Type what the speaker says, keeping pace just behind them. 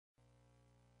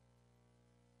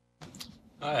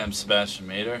Hi, I'm Sebastian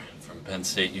Mader from Penn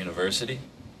State University.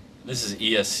 This is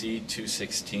ESC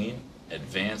 216,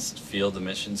 Advanced Field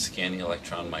Emission Scanning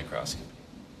Electron Microscopy.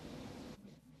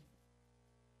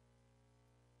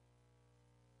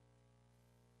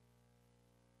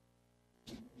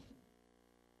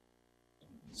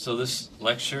 So this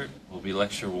lecture will be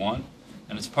lecture 1,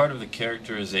 and it's part of the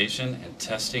characterization and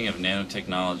testing of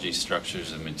nanotechnology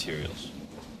structures and materials.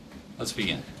 Let's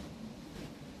begin.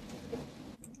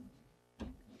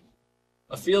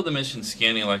 A field emission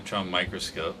scanning electron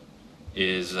microscope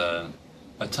is a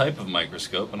type of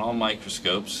microscope, and all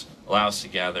microscopes allow us to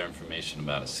gather information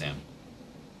about a sample.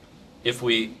 If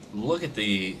we look at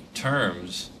the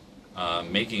terms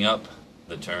making up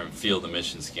the term field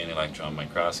emission scanning electron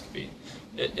microscopy,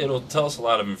 it'll tell us a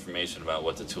lot of information about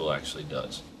what the tool actually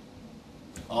does.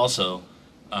 Also,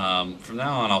 from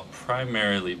now on, I'll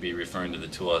primarily be referring to the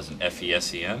tool as an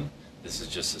FESEM. This is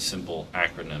just a simple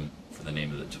acronym for the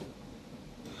name of the tool.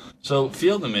 So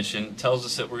field emission tells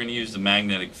us that we're going to use the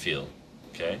magnetic field.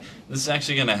 Okay, this is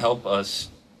actually going to help us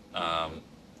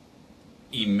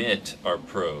emit our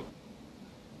probe.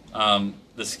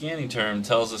 The scanning term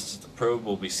tells us that the probe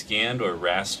will be scanned or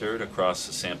rastered across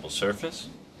the sample surface.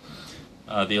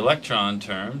 The electron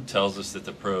term tells us that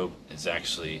the probe is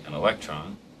actually an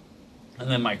electron. And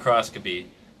then microscopy,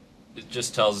 it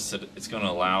just tells us that it's going to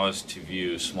allow us to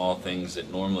view small things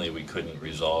that normally we couldn't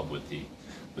resolve with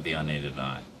the unaided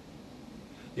eye.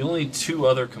 The only two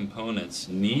other components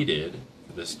needed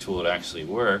for this tool to actually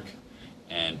work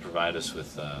and provide us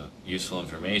with useful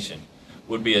information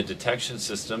would be a detection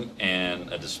system and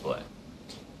a display.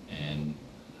 And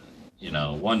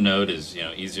one note is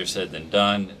easier said than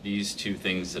done. These two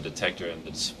things, the detector and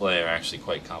the display, are actually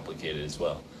quite complicated as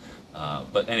well.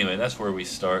 But anyway, that's where we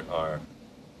start our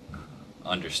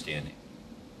understanding.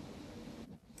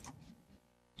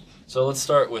 So let's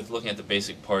start with looking at the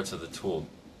basic parts of the tool.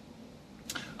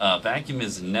 Vacuum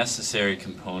is a necessary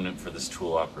component for this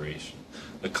tool operation.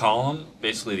 The column,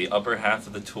 basically the upper half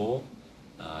of the tool,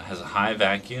 has a high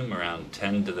vacuum around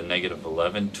 10 to the negative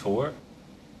 11 torr,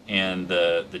 and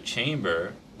the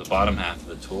chamber, the bottom half of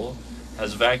the tool,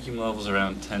 has vacuum levels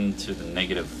around 10 to the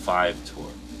negative 5 torr.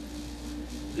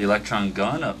 The electron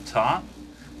gun up top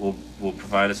will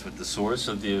provide us with the source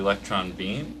of the electron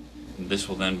beam, and this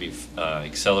will then be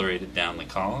accelerated down the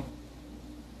column.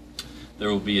 There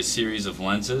will be a series of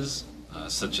lenses,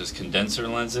 such as condenser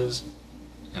lenses,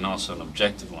 and also an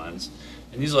objective lens.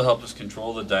 And these will help us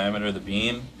control the diameter of the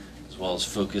beam, as well as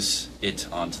focus it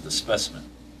onto the specimen.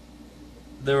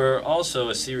 There are also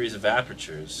a series of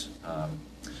apertures,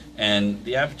 and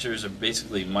the apertures are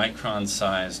basically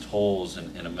micron-sized holes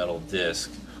in a metal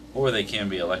disc, or they can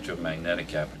be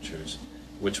electromagnetic apertures,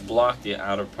 which block the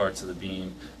outer parts of the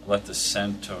beam and let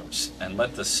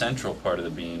the central part of the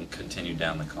beam continue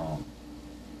down the column.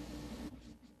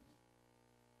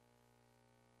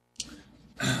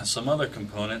 Some other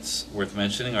components worth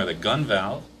mentioning are the gun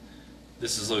valve.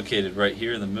 This is located right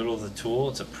here in the middle of the tool.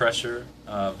 It's a pressure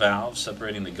valve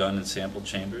separating the gun and sample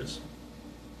chambers.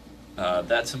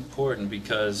 That's important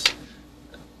because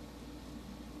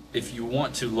if you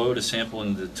want to load a sample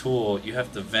into the tool, you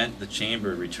have to vent the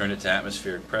chamber, return it to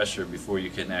atmospheric pressure before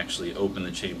you can actually open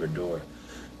the chamber door.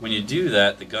 When you do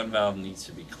that, the gun valve needs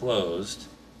to be closed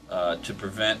to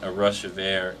prevent a rush of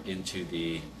air into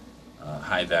the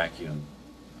high vacuum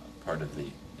part of the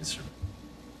instrument.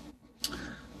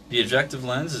 The objective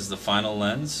lens is the final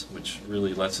lens, which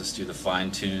really lets us do the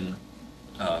fine-tune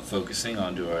focusing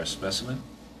onto our specimen.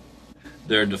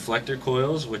 There are deflector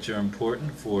coils, which are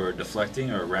important for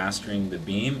deflecting or rastering the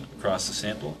beam across the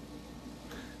sample.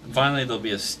 And finally, there'll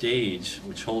be a stage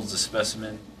which holds the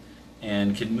specimen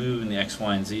and can move in the X,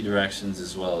 Y, and Z directions,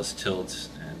 as well as tilt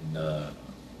and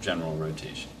general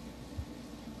rotation.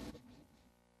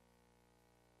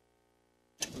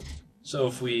 So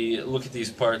if we look at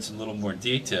these parts in a little more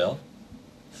detail,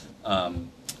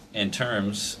 in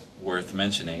terms worth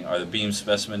mentioning are the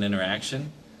beam-specimen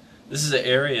interaction. This is an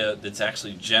area that's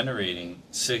actually generating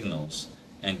signals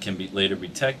and can be later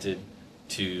detected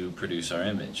to produce our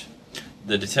image.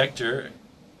 The detector's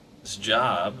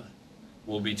job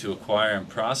will be to acquire and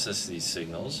process these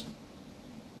signals,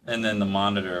 and then the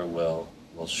monitor will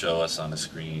show us on the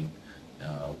screen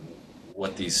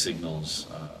what these signals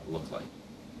look like.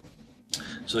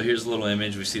 So here's a little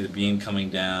image. We see the beam coming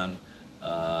down.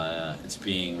 It's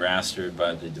being rastered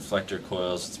by the deflector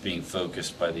coils. It's being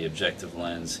focused by the objective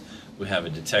lens. We have a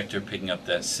detector picking up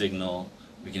that signal.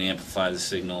 We can amplify the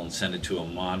signal and send it to a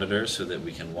monitor so that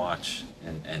we can watch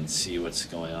and see what's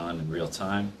going on in real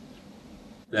time.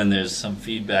 Then there's some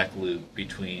feedback loop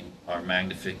between our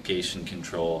magnification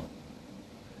control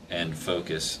and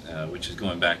focus, which is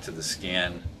going back to the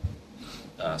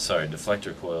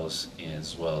deflector coils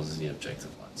as well as the objective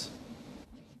lens.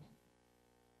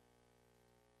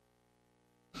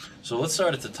 So let's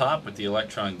start at the top with the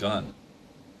electron gun.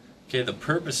 Okay, the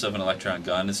purpose of an electron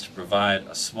gun is to provide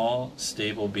a small,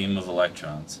 stable beam of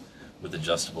electrons with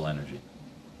adjustable energy.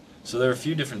 So there are a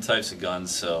few different types of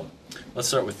guns, so let's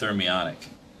start with thermionic.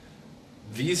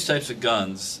 These types of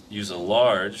guns use a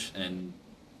large, and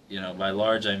by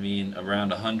large I mean around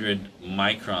 100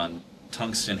 micron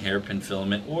tungsten hairpin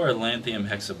filament or a lanthanum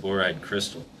hexaboride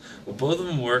crystal. But both of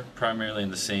them work primarily in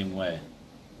the same way.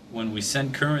 When we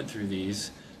send current through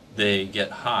these, they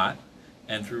get hot,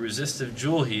 and through resistive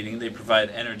Joule heating they provide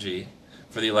energy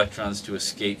for the electrons to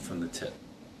escape from the tip.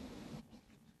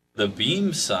 The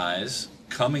beam size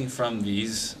coming from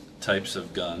these types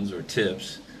of guns or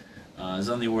tips is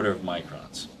on the order of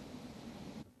microns.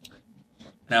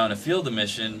 Now in a field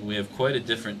emission we have quite a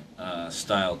different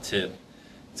style tip.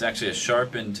 It's actually a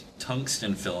sharpened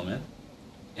tungsten filament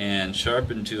and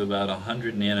sharpened to about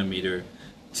 100 nanometer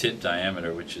tip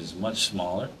diameter, which is much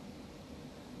smaller.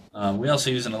 We also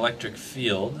use an electric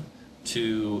field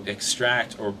to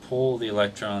extract or pull the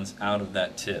electrons out of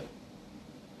that tip.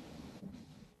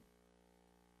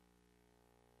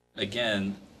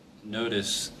 Again,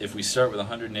 notice if we start with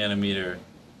 100 nanometer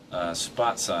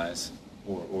spot size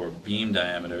or beam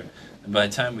diameter, and by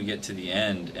the time we get to the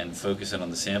end and focus it on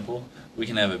the sample, we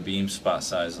can have a beam spot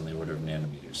size on the order of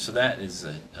nanometers. So that is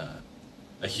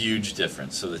a huge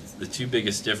difference. So the two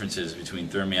biggest differences between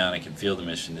thermionic and field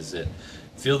emission is that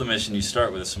field emission, you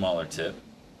start with a smaller tip.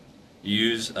 You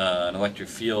use an electric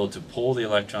field to pull the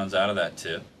electrons out of that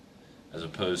tip, as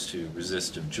opposed to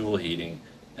resistive Joule heating.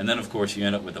 And then, of course, you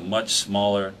end up with a much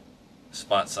smaller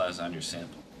spot size on your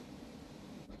sample.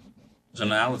 So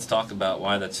now let's talk about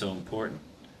why that's so important.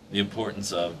 The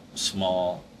importance of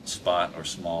small spot or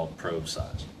small probe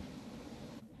size.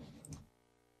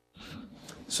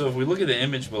 So if we look at the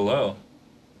image below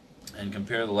and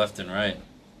compare the left and right,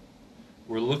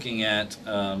 we're looking at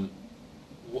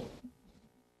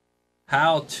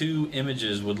how two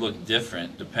images would look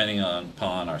different depending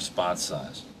upon our spot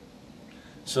size.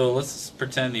 So let's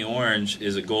pretend the orange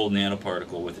is a gold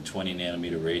nanoparticle with a 20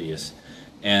 nanometer radius,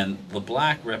 and the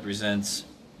black represents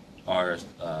our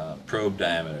probe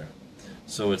diameter.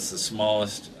 So it's the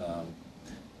smallest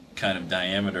kind of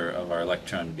diameter of our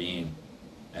electron beam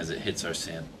as it hits our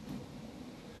sample.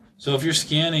 So if you're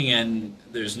scanning and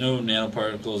there's no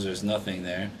nanoparticles, there's nothing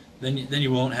there, then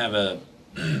you won't have a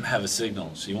have a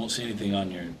signal, so you won't see anything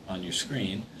on your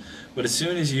screen. But as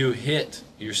soon as you hit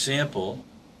your sample,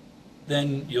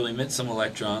 then you'll emit some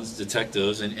electrons, detect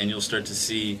those, and you'll start to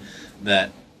see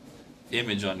that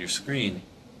image on your screen.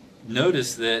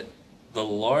 Notice that the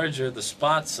larger the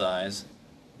spot size,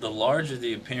 the larger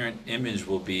the apparent image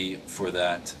will be for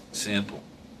that sample,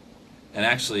 and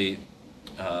actually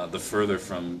the further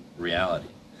from reality.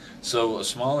 So a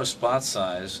smaller spot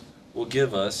size will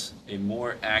give us a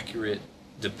more accurate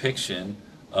depiction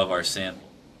of our sample.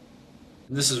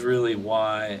 And this is really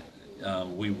why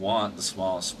we want the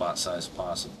smallest spot size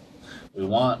possible. We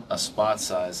want a spot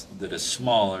size that is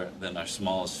smaller than our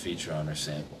smallest feature on our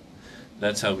sample.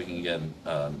 That's how we can get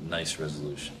a nice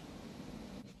resolution.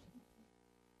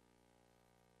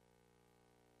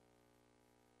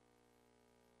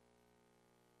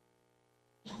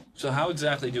 So how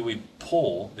exactly do we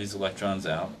pull these electrons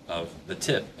out of the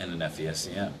tip in an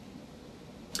FESCM?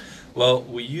 Well,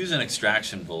 we use an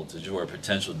extraction voltage or a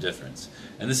potential difference,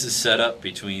 and this is set up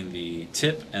between the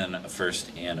tip and a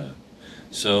first anode.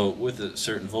 So with a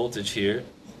certain voltage here,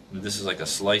 this is like a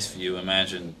slice view,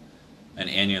 imagine an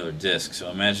annular disc.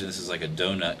 So imagine this is like a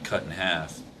donut cut in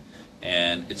half,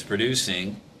 and it's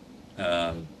producing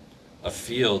a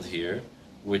field here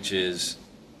which is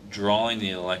drawing the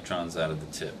electrons out of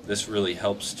the tip. This really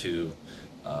helps to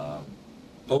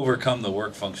overcome the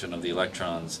work function of the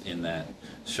electrons in that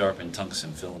sharpened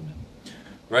tungsten filament.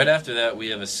 Right after that, we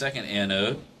have a second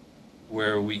anode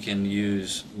where we can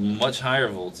use much higher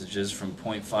voltages from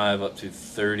 0.5 up to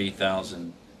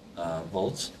 30,000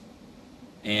 volts,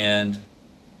 and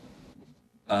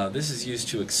this is used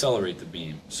to accelerate the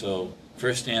beam. So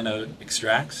first anode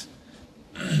extracts,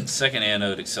 second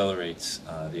anode accelerates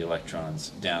the electrons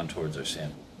down towards our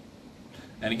sample.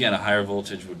 And again, a higher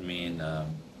voltage would mean a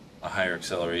higher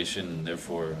acceleration, and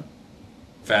therefore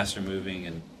faster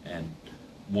moving and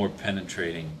more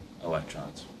penetrating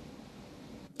electrons.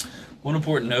 One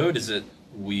important note is that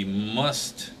we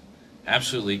must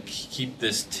absolutely keep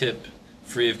this tip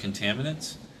free of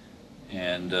contaminants,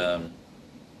 and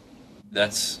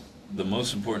that's the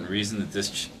most important reason that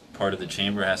this part of the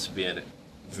chamber has to be at a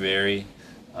very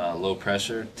low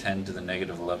pressure, 10 to the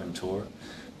negative 11 torr,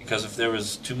 because if there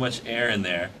was too much air in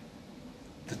there,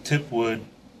 the tip would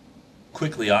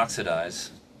quickly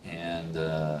oxidize, and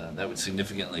that would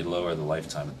significantly lower the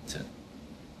lifetime of the tip.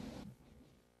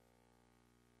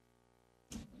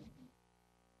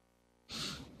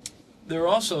 There are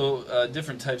also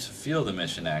different types of field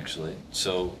emission, actually.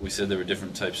 So we said there were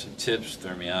different types of tips,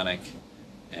 thermionic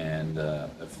and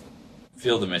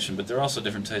field emission, but there are also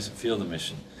different types of field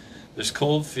emission. There's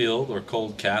cold field or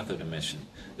cold cathode emission.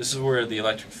 This is where the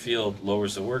electric field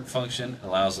lowers the work function,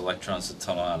 allows electrons to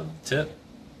tunnel out of the tip.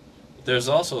 But there's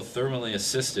also thermally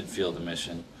assisted field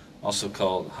emission, also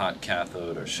called hot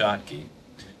cathode or Schottky.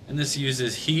 And this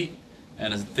uses heat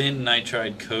and a thin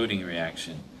nitride coating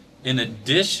reaction in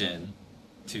addition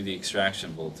to the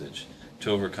extraction voltage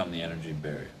to overcome the energy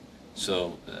barrier.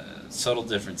 So subtle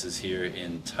differences here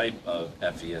in type of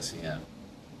FESEM.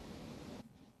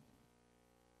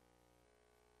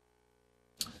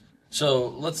 So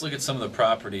let's look at some of the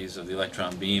properties of the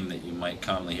electron beam that you might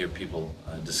commonly hear people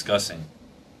discussing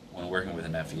when working with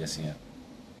an FESEM.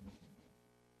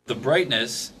 The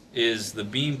brightness is the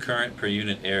beam current per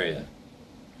unit area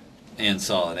and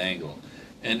solid angle,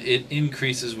 and it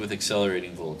increases with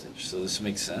accelerating voltage. So this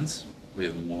makes sense. We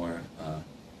have more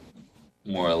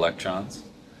electrons,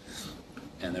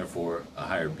 and therefore a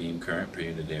higher beam current per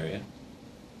unit area.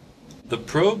 The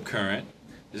probe current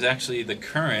is actually the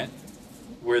current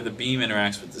where the beam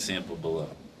interacts with the sample below.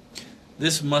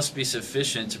 This must be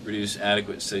sufficient to produce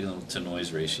adequate signal to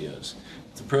noise ratios.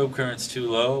 If the probe current's too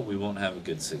low, we won't have a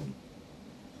good signal,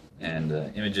 and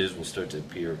images will start to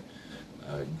appear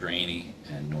grainy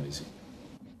and noisy.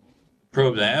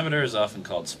 Probe diameter is often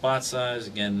called spot size.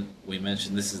 Again, we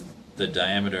mentioned this is the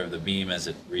diameter of the beam as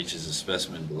it reaches the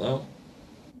specimen below.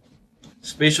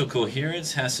 Spatial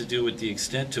coherence has to do with the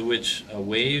extent to which a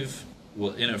wave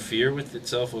will interfere with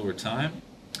itself over time,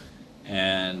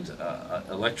 and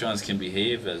electrons can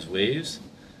behave as waves.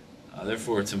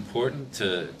 Therefore, it's important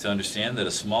to understand that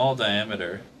a small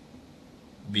diameter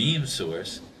beam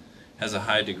source has a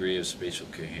high degree of spatial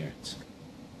coherence,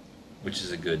 which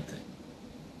is a good thing.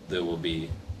 There will be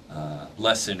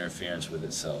less interference with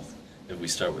itself if we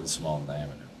start with a small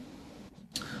diameter.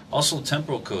 Also,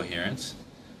 temporal coherence.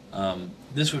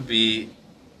 This would be,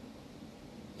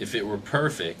 if it were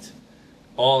perfect,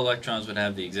 all electrons would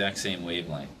have the exact same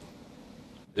wavelength.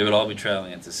 They would all be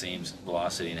traveling at the same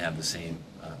velocity and have the same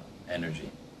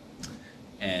energy.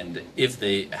 And if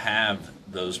they have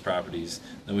those properties,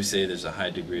 then we say there's a high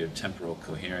degree of temporal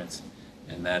coherence,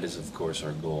 and that is, of course,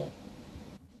 our goal.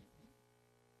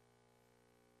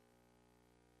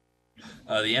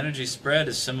 The energy spread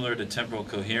is similar to temporal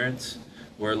coherence,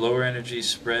 where lower energy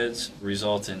spreads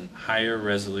result in higher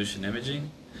resolution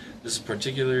imaging. This is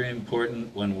particularly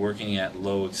important when working at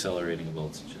low accelerating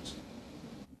voltages.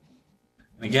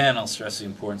 And again, I'll stress the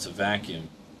importance of vacuum.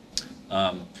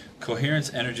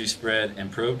 Coherence, energy spread,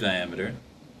 and probe diameter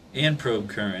and probe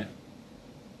current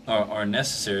are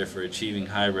necessary for achieving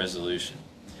high resolution.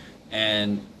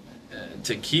 And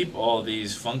to keep all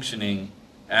these functioning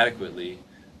adequately,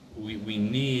 we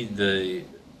need the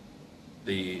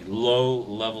low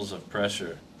levels of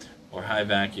pressure or high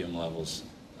vacuum levels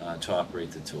to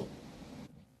operate the tool.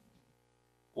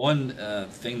 One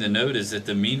thing to note is that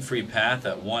the mean free path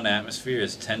at 1 atmosphere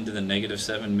is 10 to the negative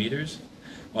 7 meters,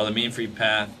 while the mean free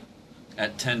path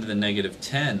at 10 to the negative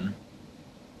 10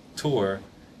 torr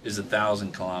is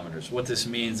 1,000 kilometers. What this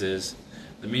means is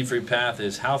the mean free path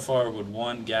is how far would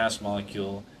one gas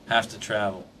molecule have to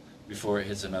travel before it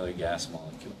hits another gas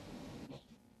molecule.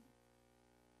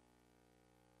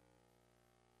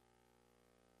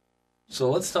 So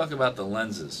let's talk about the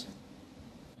lenses.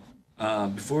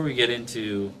 Before we get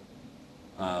into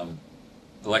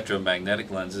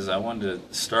electromagnetic lenses, I wanted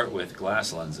to start with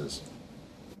glass lenses,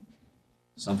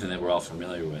 something that we're all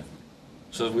familiar with.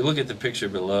 So if we look at the picture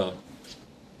below,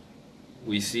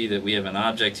 we see that we have an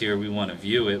object here, we want to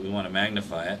view it, we want to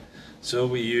magnify it. So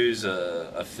we use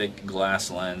a thick glass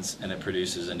lens, and it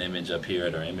produces an image up here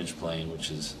at our image plane,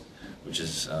 which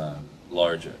is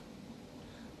larger.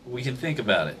 We can think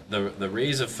about it. The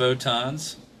rays of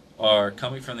photons are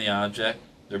coming from the object,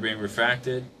 they're being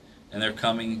refracted, and they're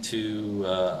coming to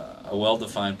a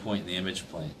well-defined point in the image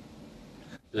plane.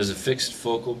 There's a fixed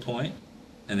focal point,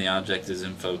 and the object is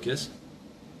in focus.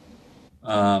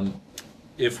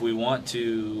 If we want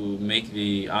to make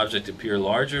the object appear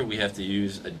larger, we have to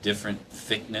use a different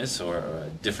thickness or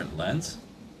a different lens.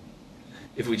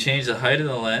 If we change the height of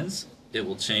the lens, it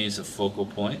will change the focal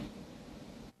point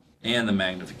and the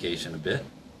magnification a bit.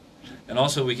 And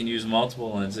also we can use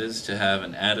multiple lenses to have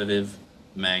an additive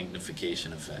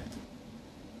magnification effect.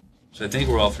 So I think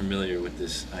we're all familiar with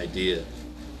this idea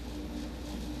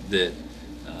that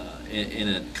in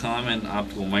a common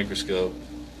optical microscope,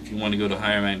 if you want to go to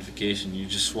higher magnification, you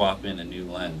just swap in a new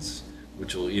lens,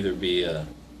 which will either be a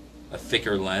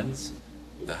thicker lens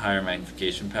with a higher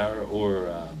magnification power,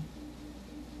 or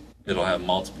it'll have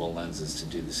multiple lenses to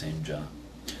do the same job.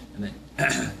 And then,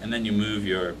 and then you move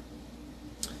your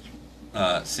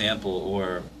sample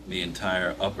or the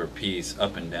entire upper piece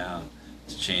up and down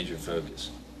to change your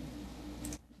focus.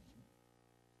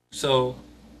 So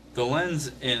the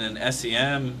lens in an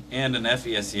SEM and an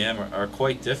FESEM are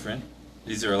quite different.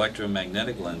 These are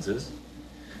electromagnetic lenses.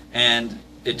 And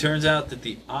it turns out that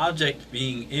the object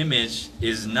being imaged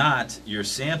is not your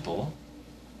sample.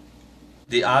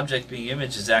 The object being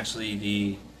imaged is actually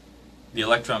the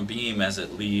electron beam as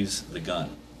it leaves the gun.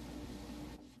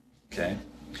 Okay?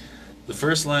 The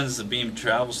first lens the beam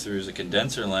travels through is a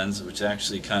condenser lens, which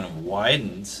actually kind of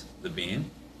widens the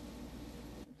beam.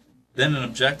 Then an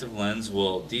objective lens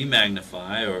will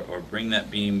demagnify or bring that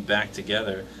beam back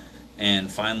together and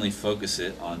finally focus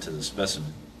it onto the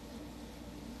specimen.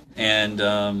 And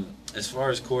as far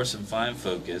as coarse and fine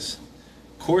focus,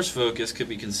 coarse focus could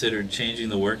be considered changing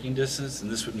the working distance, and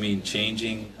this would mean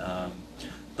changing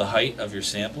the height of your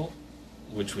sample,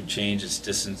 which would change its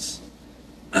distance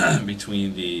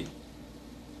between the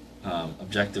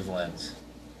objective lens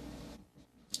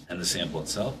and the sample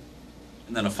itself.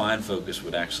 And then a fine focus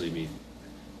would actually be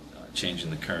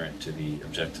changing the current to the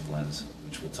objective lens,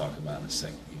 which we'll talk about in a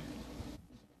second here.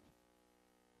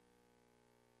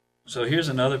 So here's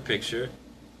another picture.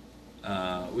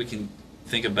 We can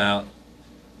think about,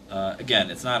 again,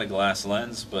 it's not a glass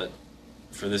lens, but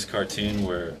for this cartoon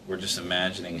we're just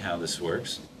imagining how this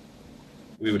works.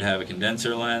 We would have a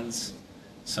condenser lens,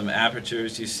 some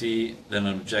apertures you see, then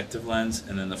an objective lens,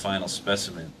 and then the final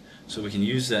specimen. So we can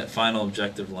use that final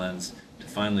objective lens to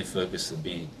finally focus the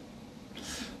beam.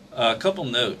 A couple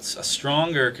notes. A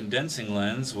stronger condensing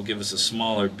lens will give us a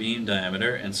smaller beam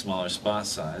diameter and smaller spot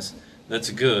size.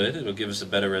 That's good. It'll give us a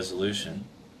better resolution.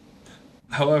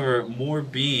 However, more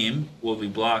beam will be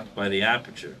blocked by the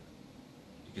aperture.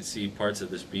 You can see parts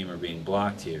of this beam are being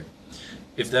blocked here.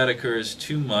 If that occurs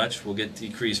too much, we'll get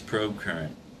decreased probe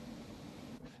current.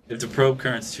 If the probe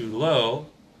current's too low,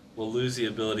 we'll lose the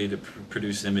ability to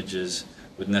produce images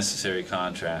with necessary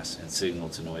contrast and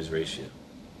signal-to-noise ratio.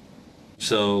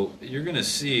 So you're going to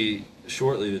see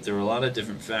shortly that there are a lot of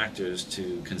different factors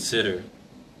to consider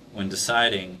when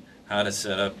deciding how to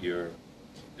set up your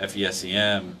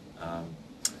FESEM,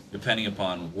 depending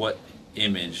upon what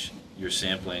image you're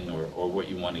sampling or what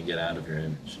you want to get out of your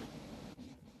image.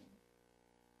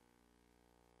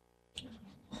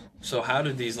 So how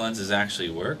do these lenses actually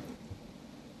work?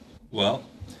 Well,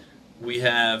 we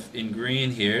have in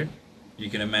green here, you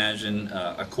can imagine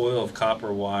a coil of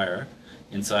copper wire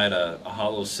inside a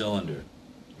hollow cylinder,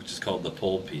 which is called the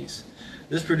pole piece.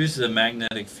 This produces a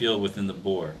magnetic field within the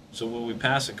bore. So when we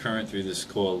pass a current through this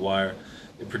coiled wire,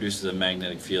 it produces a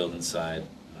magnetic field inside,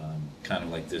 kind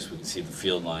of like this. We can see the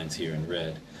field lines here in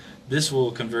red. This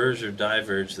will converge or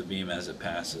diverge the beam as it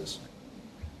passes.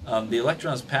 The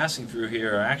electrons passing through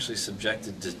here are actually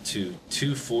subjected to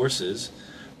two forces,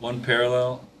 one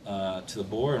parallel to the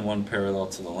bore and one parallel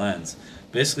to the lens.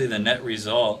 Basically, the net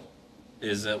result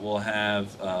is that we'll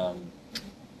have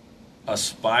a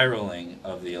spiraling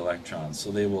of the electrons.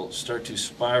 So they will start to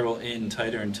spiral in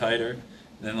tighter and tighter, and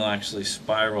then they'll actually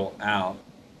spiral out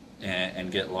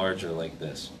and get larger like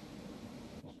this.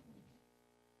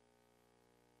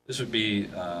 This would be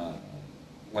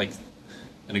like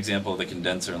an example of the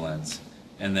condenser lens.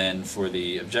 And then for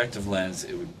the objective lens,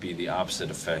 it would be the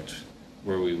opposite effect,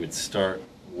 where we would start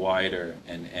wider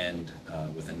and end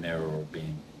with a narrower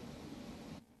beam.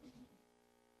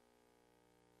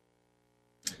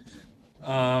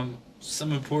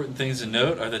 Some important things to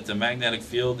note are that the magnetic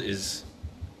field is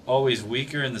always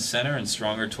weaker in the center and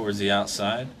stronger towards the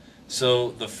outside.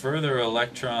 So the further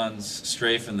electrons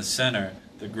stray from the center,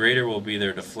 the greater will be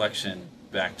their deflection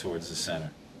back towards the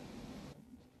center.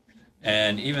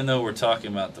 And even though we're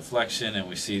talking about deflection and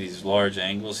we see these large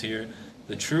angles here,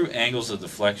 the true angles of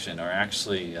deflection are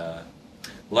actually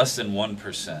less than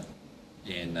 1%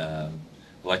 in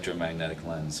electromagnetic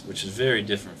lens, which is very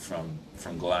different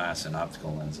from glass and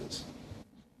optical lenses.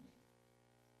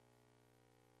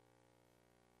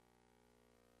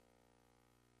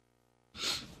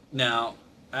 Now,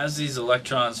 as these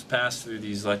electrons pass through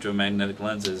these electromagnetic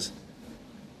lenses,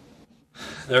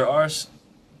 there are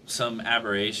some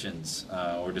aberrations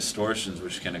or distortions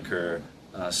which can occur,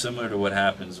 similar to what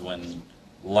happens when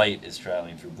light is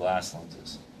traveling through glass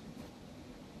lenses.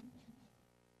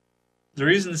 The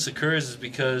reason this occurs is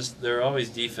because there are always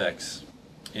defects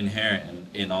inherent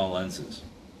in all lenses.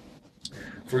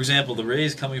 For example, the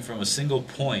rays coming from a single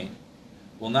point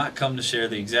will not come to share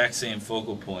the exact same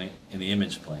focal point in the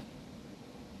image plane.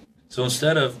 So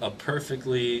instead of a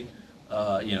perfectly,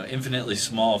 infinitely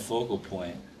small focal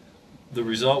point, the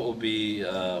result will be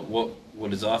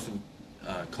what is often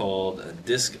called a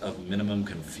disk of minimum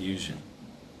confusion.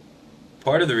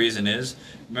 Part of the reason is,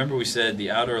 remember we said the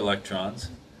outer electrons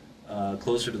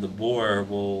closer to the bore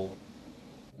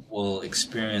will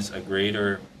experience a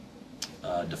greater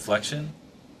deflection,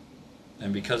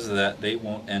 and because of that, they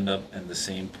won't end up in the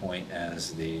same point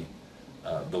as the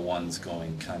ones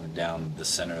going kind of down the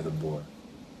center of the bore.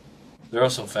 There are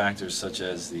also factors such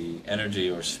as the energy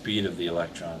or speed of the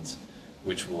electrons,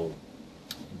 which will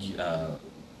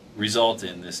result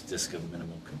in this disk of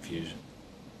minimum confusion.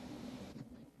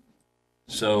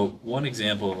 So one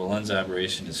example of a lens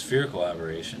aberration is spherical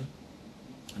aberration,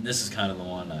 and this is kind of the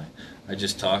one I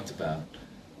just talked about.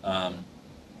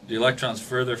 The electrons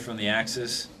further from the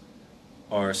axis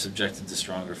are subjected to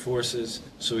stronger forces,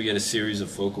 so we get a series of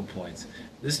focal points.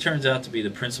 This turns out to be the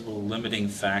principal limiting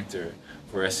factor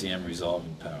for SEM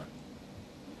resolving power.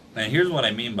 And here's what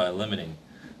I mean by limiting.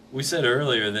 We said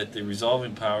earlier that the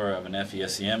resolving power of an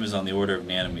FE-SEM is on the order of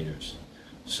nanometers.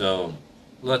 So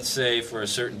let's say for a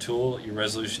certain tool, your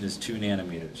resolution is 2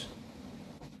 nanometers.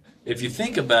 If you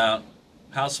think about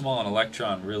how small an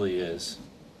electron really is,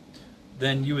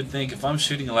 then you would think if I'm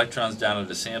shooting electrons down at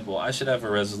a sample, I should have a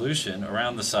resolution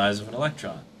around the size of an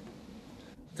electron.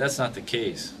 That's not the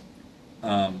case.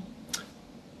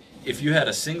 If you had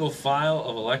a single file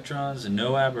of electrons and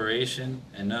no aberration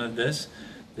and none of this,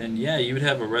 then yeah, you would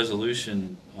have a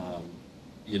resolution,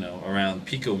 around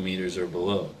picometers or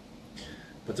below.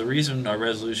 But the reason our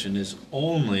resolution is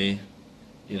only,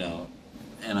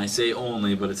 and I say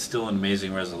only, but it's still an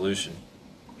amazing resolution.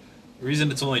 The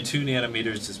reason it's only 2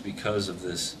 nanometers is because of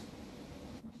this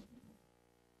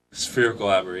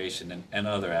spherical aberration and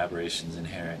other aberrations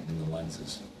inherent in the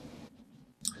lenses.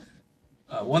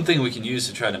 One thing we can use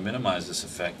to try to minimize this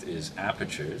effect is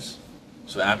apertures.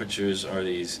 So apertures are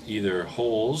these either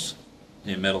holes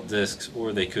in metal discs,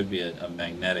 or they could be a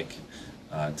magnetic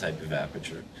type of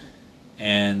aperture.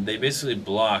 And they basically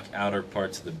block outer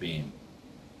parts of the beam,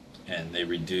 and they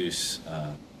reduce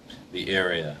the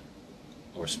area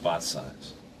or spot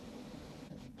size.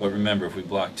 But remember, if we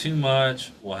block too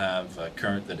much, we'll have a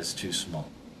current that is too small.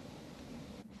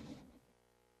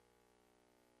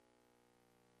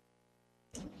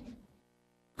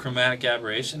 Chromatic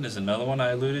aberration is another one I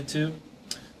alluded to.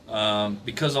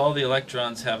 Because all the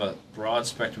electrons have a broad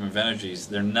spectrum of energies,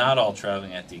 they're not all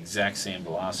traveling at the exact same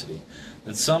velocity,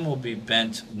 then some will be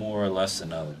bent more or less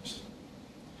than others.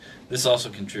 This also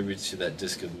contributes to that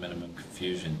disk of minimum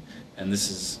confusion, and this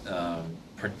is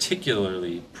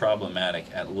particularly problematic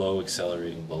at low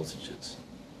accelerating voltages.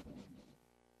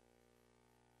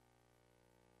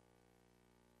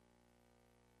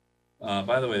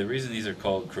 By the way, the reason these are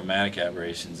called chromatic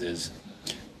aberrations is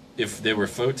if there were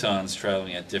photons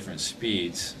traveling at different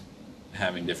speeds,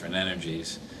 having different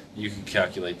energies, you could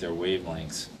calculate their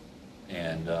wavelengths,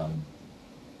 and their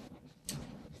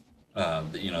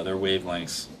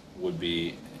wavelengths would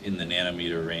be in the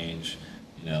nanometer range,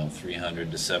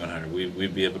 300 to 700.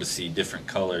 We'd be able to see different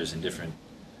colors in different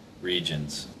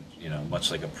regions,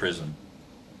 much like a prism.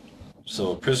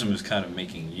 So a prism is kind of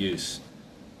making use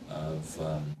of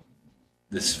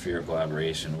this spherical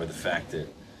aberration, or the fact that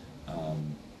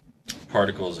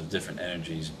particles of different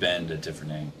energies bend at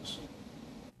different angles.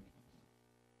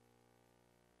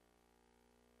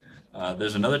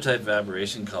 There's another type of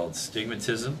aberration called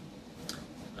stigmatism,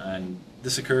 and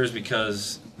this occurs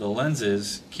because the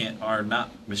lenses are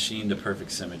not machined to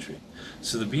perfect symmetry.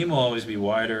 So the beam will always be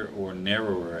wider or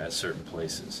narrower at certain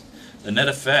places. The net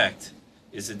effect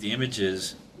is that the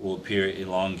images will appear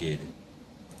elongated.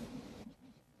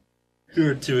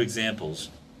 Here are two examples.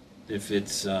 If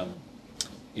it's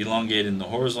elongated in the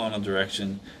horizontal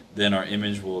direction, then our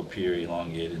image will appear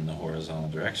elongated in the horizontal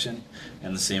direction,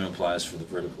 and the same applies for the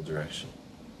vertical direction.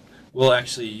 We'll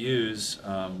actually use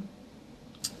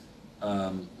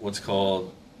what's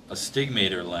called a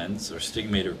stigmator lens or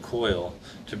stigmator coil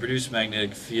to produce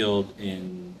magnetic field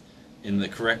in the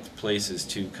correct places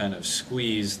to kind of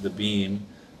squeeze the beam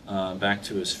back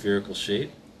to a spherical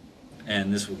shape,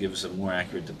 and this will give us a more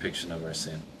accurate depiction of our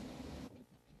sample.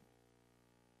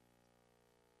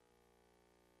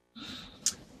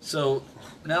 So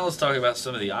now let's talk about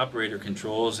some of the operator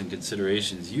controls and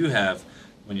considerations you have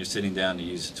when you're sitting down to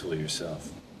use the tool yourself.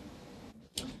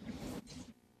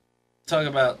 Talk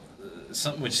about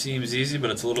something which seems easy, but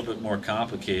it's a little bit more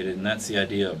complicated, and that's the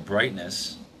idea of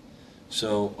brightness.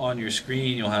 So on your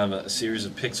screen, you'll have a series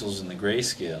of pixels in the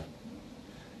grayscale.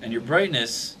 And your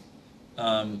brightness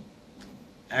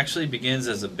actually begins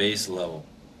as a base level,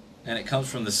 and it comes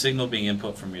from the signal being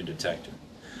input from your detector.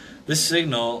 This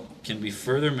signal can be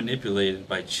further manipulated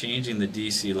by changing the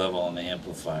DC level on the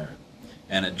amplifier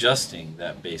and adjusting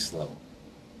that base level.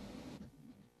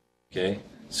 Okay,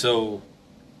 so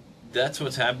that's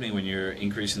what's happening when you're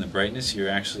increasing the brightness. You're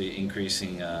actually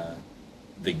increasing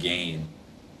the gain.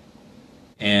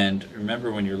 And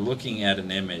remember, when you're looking at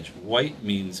an image, white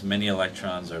means many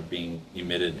electrons are being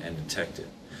emitted and detected.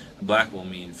 Black will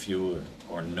mean fewer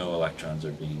or no electrons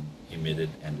are being emitted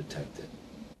and detected.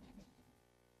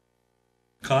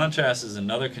 Contrast is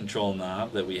another control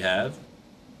knob that we have.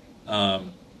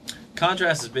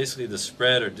 Contrast is basically the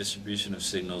spread or distribution of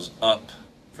signals up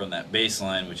from that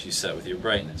baseline which you set with your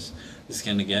brightness. This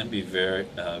can again be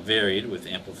varied with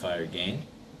amplifier gain.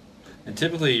 And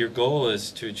typically your goal is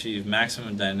to achieve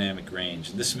maximum dynamic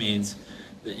range. This means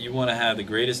that you want to have the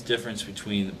greatest difference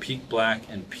between the peak black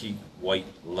and peak white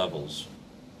levels.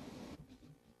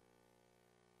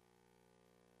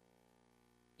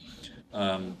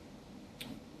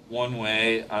 One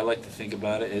way I like to think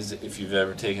about it is if you've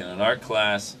ever taken an art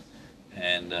class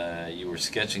and you were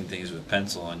sketching things with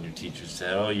pencil and your teacher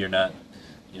said, oh, you're not,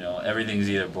 everything's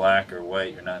either black or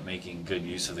white, you're not making good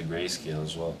use of the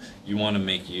grayscales. Well, you want to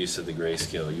make use of the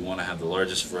grayscale. You want to have the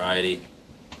largest variety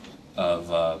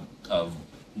of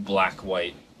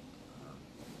black-white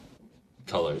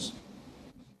colors.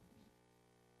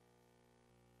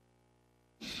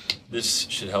 This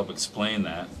should help explain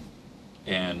that.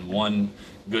 And one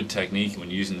good technique when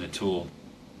using the tool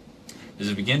is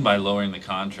to begin by lowering the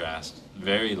contrast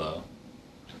very low,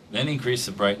 then increase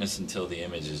the brightness until the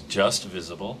image is just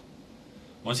visible.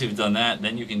 Once you've done that,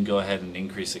 then you can go ahead and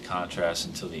increase the contrast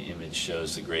until the image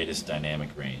shows the greatest dynamic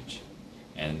range.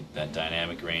 And that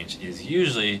dynamic range is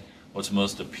usually what's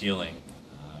most appealing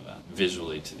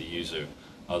visually to the user,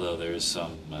 although there is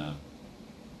some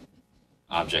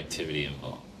objectivity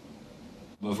involved.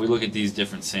 But if we look at these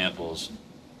different samples,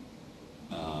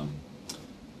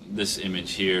 this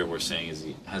image here we're saying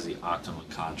has the optimal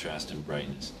contrast and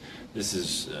brightness. This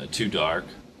is too dark,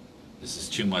 this is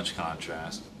too much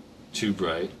contrast, too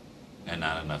bright, and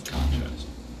not enough contrast.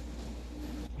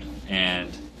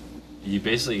 And you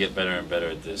basically get better and better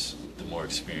at this the more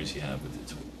experience you have with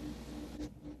the tool.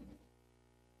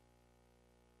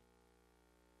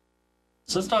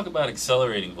 So let's talk about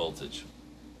accelerating voltage.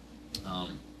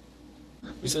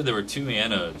 We said there were two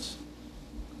anodes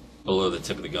below the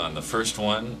tip of the gun. The first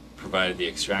one provided the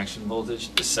extraction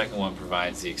voltage. The second one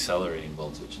provides the accelerating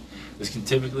voltage. This can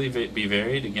typically be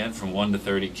varied, again, from 1 to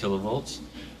 30 kilovolts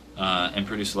and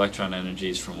produce electron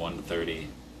energies from 1 to 30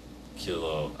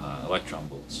 electron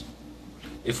volts.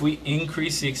 If we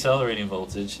increase the accelerating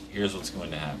voltage, here's what's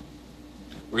going to happen.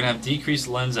 We're going to have decreased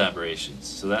lens aberrations,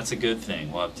 so that's a good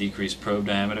thing. We'll have decreased probe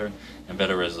diameter and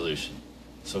better resolution.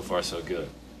 So far, so good.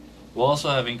 We'll also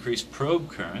have increased probe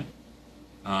current.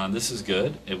 This is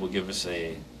good. It will give us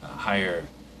a higher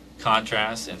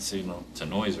contrast and signal to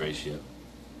noise ratio.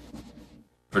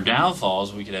 For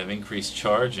downfalls, we could have increased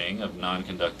charging of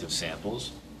non-conductive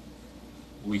samples.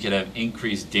 We could have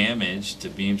increased damage to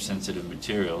beam sensitive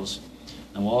materials,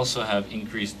 and we'll also have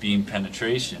increased beam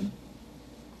penetration.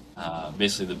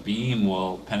 Basically the beam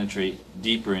will penetrate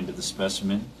deeper into the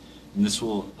specimen, and this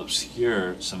will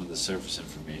obscure some of the surface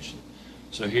information.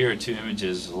 So here are two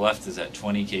images. The left is at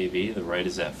 20 kV, the right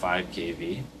is at 5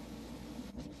 kV.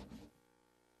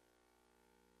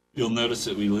 You'll notice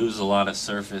that we lose a lot of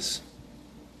surface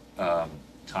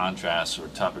contrast or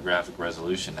topographic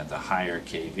resolution at the higher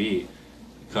kV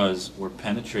because we're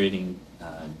penetrating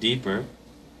deeper,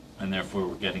 and therefore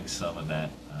we're getting some of that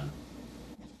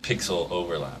pixel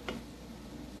overlap.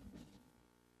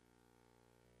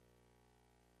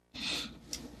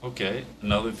 Okay,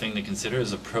 another thing to consider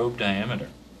is a probe diameter.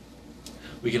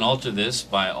 We can alter this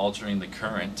by altering the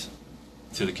current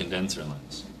to the condenser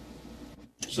lens.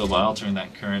 So by altering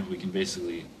that current, we can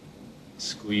basically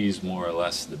squeeze more or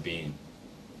less the beam.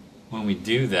 When we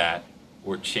do that,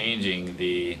 we're changing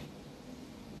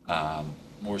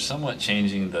we're somewhat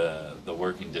changing the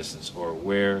working distance, or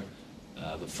where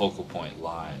the focal point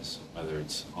lies, whether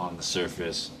it's on the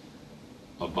surface,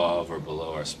 above or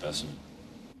below our specimen.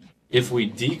 If we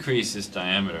decrease this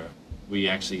diameter, we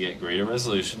actually get greater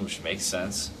resolution, which makes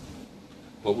sense,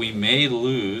 but we may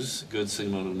lose good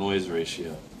signal to noise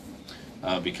ratio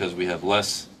because we have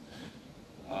less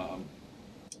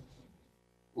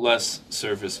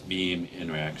surface beam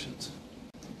interactions.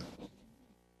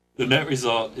 The net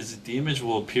result is that the image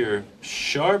will appear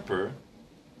sharper,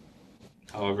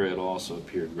 however it'll also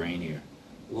appear grainier,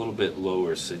 a little bit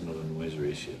lower signal to noise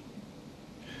ratio.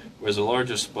 Whereas a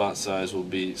larger spot size will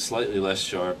be slightly less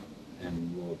sharp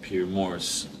and will appear more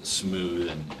smooth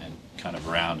and kind of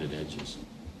rounded edges.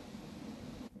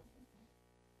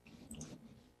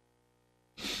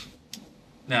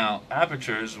 Now,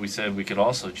 apertures, we said we could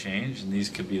also change, and these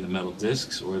could be the metal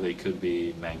discs or they could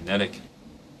be magnetic,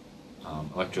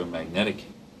 electromagnetic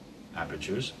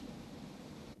apertures.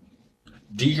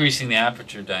 Decreasing the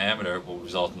aperture diameter will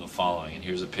result in the following, and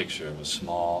here's a picture of a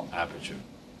small aperture.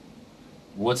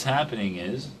 What's happening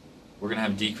is we're going to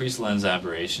have decreased lens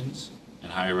aberrations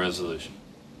and higher resolution.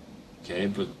 Okay,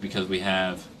 but because we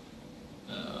have,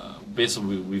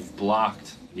 basically we've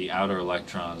blocked the outer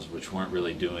electrons, which weren't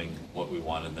really doing what we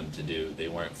wanted them to do. They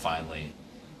weren't finely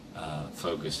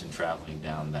focused and traveling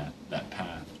down that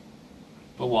path.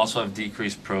 But we'll also have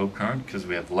decreased probe current because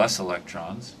we have less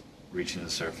electrons reaching the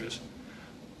surface.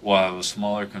 We'll have a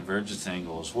smaller convergence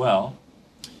angle as well.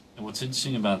 And what's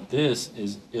interesting about this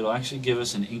is it'll actually give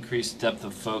us an increased depth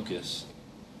of focus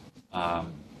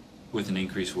with an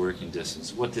increased working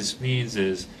distance. What this means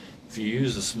is if you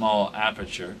use a small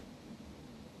aperture,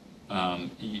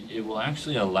 it will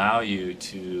actually allow you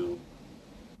to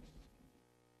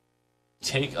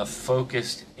take a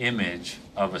focused image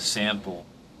of a sample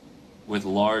with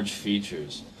large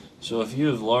features. So if you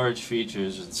have large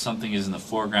features and something is in the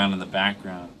foreground and the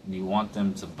background and you want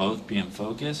them to both be in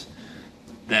focus,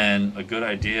 then a good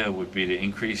idea would be to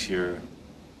increase your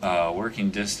working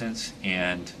distance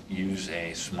and use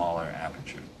a smaller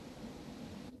aperture.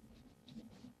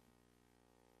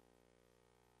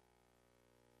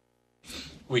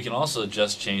 We can also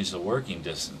just change the working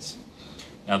distance.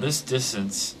 Now this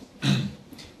distance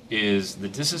is the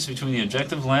distance between the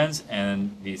objective lens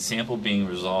and the sample being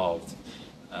resolved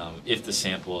if the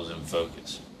sample is in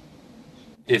focus.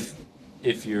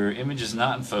 If your image is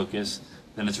not in focus,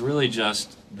 then it's really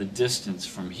just the distance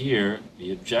from here,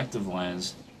 the objective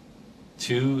lens,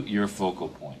 to your focal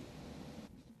point.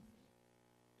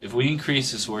 If we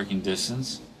increase this working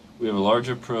distance, we have a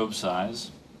larger probe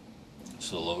size,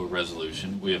 so lower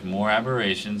resolution. We have more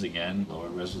aberrations, again, lower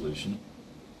resolution.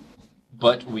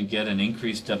 But we get an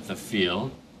increased depth of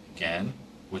field, again,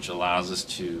 which allows us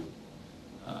to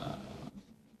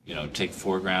take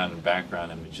foreground and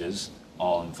background images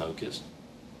all in focus.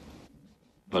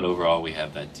 But overall, we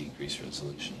have that decreased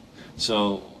resolution.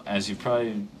 So as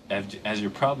you're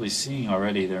probably seeing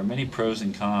already, there are many pros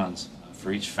and cons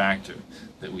for each factor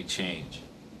that we change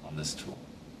on this tool.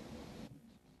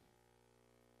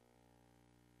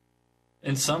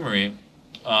 In summary,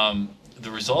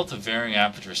 the result of varying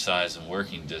aperture size and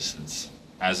working distance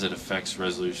as it affects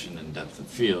resolution and depth of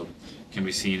field can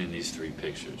be seen in these three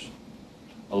pictures.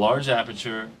 A large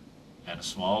aperture and a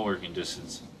small working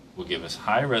distance will give us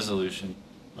high resolution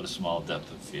but a small depth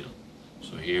of field.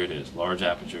 So here it is, large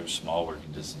aperture, small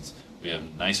working distance. We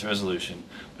have nice resolution,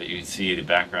 but you can see the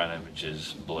background image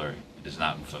is blurry. It is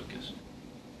not in focus.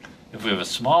 If we have a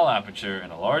small aperture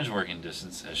and a large working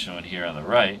distance, as shown here on the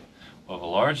right, we'll have a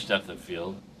large depth of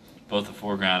field. Both the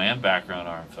foreground and background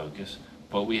are in focus,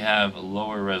 but we have a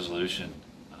lower resolution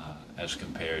as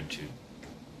compared to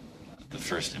the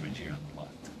first image here on the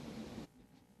left.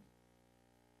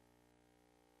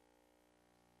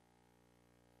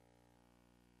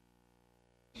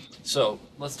 So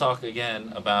let's talk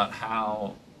again about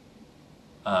how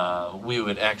we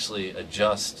would actually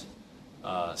adjust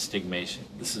stigmation.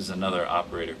 This is another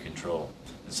operator control.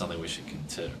 It's something we should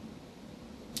consider.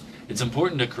 It's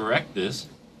important to correct this,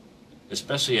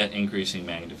 especially at increasing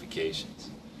magnifications.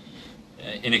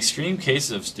 In extreme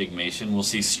cases of stigmation, we'll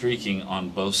see streaking on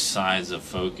both sides of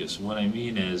focus. What I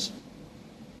mean is,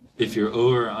 if you're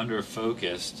over or under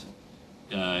focused,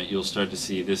 you'll start to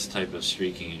see this type of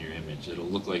streaking in your image. It'll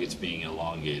look like it's being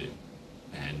elongated,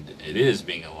 and it is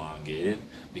being elongated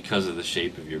because of the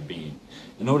shape of your beam.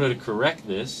 In order to correct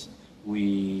this,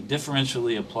 we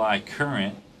differentially apply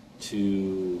current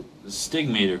to the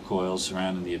stigmator coils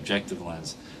surrounding the objective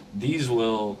lens. These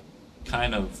will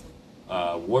kind of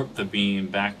warp the beam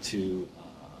back to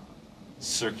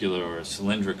circular or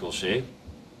cylindrical shape,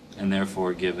 and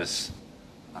therefore give us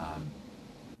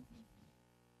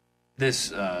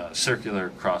this circular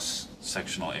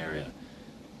cross-sectional area.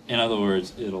 In other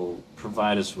words, it'll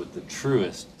provide us with the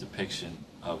truest depiction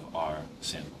of our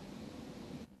sample.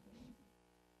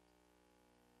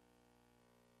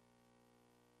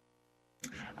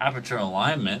 Aperture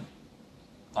alignment,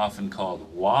 often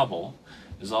called wobble,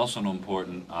 is also an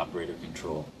important operator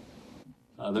control.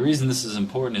 The reason this is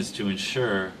important is to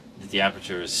ensure that the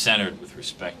aperture is centered with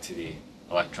respect to the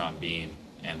electron beam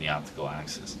and the optical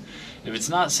axis. If it's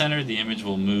not centered, the image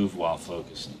will move while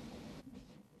focusing.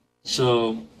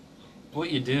 So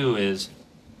what you do is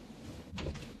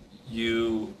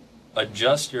you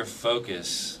adjust your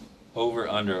focus over,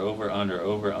 under, over, under,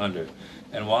 over, under.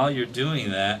 And while you're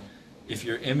doing that, if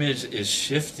your image is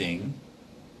shifting,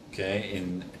 okay,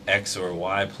 in X or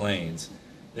Y planes,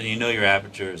 then you know your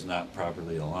aperture is not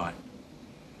properly aligned.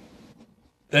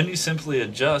 Then you simply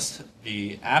adjust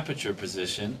the aperture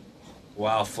position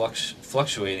while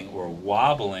fluctuating or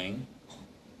wobbling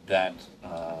that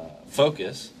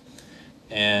focus.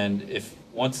 And if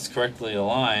once it's correctly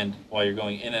aligned, while you're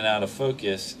going in and out of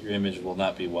focus, your image will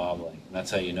not be wobbling. And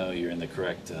that's how you know you're in the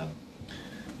correct,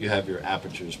 you have your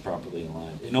apertures properly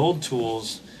aligned. In old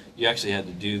tools, you actually had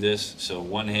to do this. So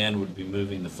one hand would be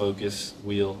moving the focus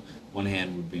wheel, one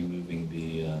hand would be moving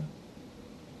the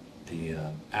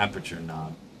aperture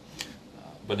knob.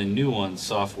 But in new ones,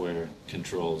 software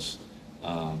controls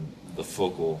the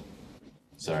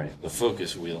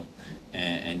focus wheel,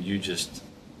 and you just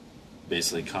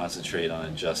basically concentrate on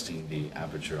adjusting the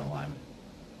aperture alignment.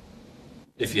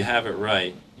 If you have it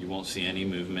right, you won't see any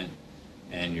movement,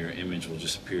 and your image will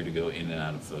just appear to go in and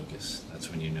out of focus. That's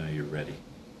when you know you're ready.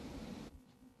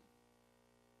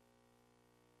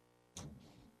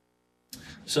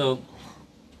 So,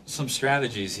 some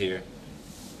strategies here.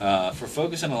 For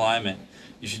focus and alignment,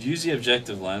 you should use the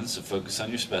objective lens to focus on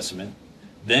your specimen,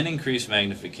 then increase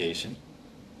magnification,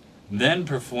 then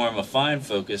perform a fine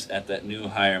focus at that new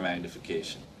higher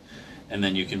magnification, and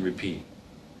then you can repeat.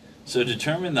 So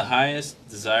determine the highest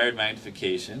desired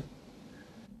magnification,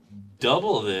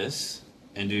 double this,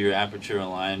 and do your aperture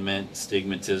alignment,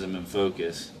 stigmatism, and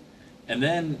focus, and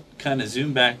then kind of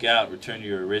zoom back out, return to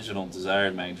your original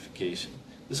desired magnification.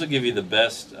 This will give you the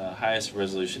best, highest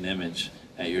resolution image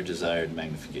at your desired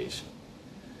magnification.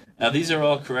 Now these are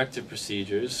all corrective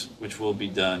procedures which will be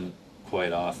done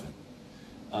quite often.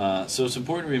 So it's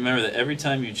important to remember that every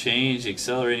time you change the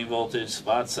accelerating voltage,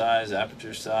 spot size,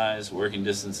 aperture size, working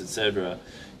distance, etc.,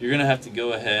 you're going to have to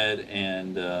go ahead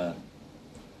and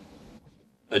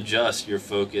adjust your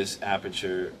focus,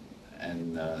 aperture,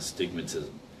 and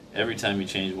stigmatism. Every time you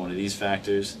change one of these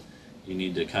factors, you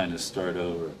need to kind of start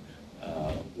over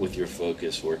with your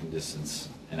focus, working distance,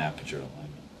 and aperture alignment.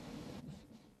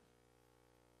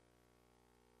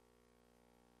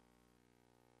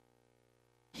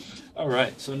 All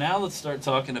right, so now let's start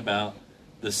talking about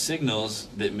the signals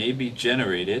that may be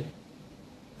generated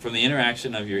from the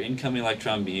interaction of your incoming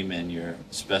electron beam and your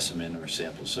specimen or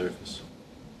sample surface.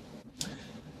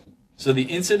 So the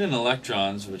incident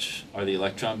electrons, which are the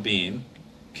electron beam,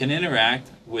 can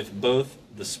interact with both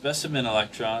the specimen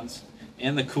electrons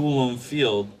and the Coulomb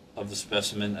field of the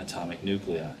specimen atomic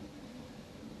nuclei.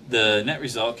 The net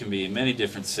result can be many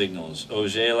different signals: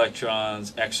 Auger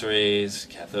electrons, X-rays,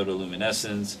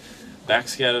 cathodoluminescence,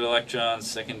 backscattered electrons,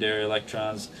 secondary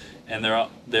electrons, and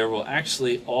there will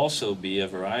actually also be a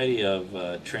variety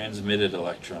of transmitted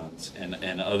electrons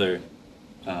and other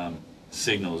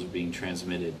signals being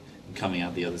transmitted and coming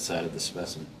out the other side of the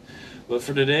specimen. But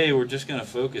for today, we're just going to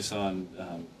focus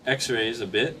on X-rays a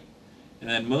bit, and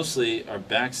then mostly our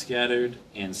backscattered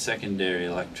and secondary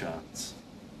electrons.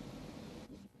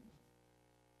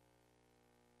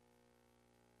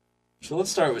 So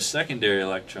let's start with secondary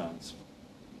electrons.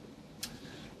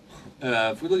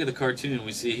 If we look at the cartoon,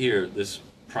 we see here this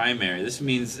primary. This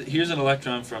means that here's an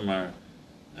electron from our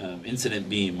incident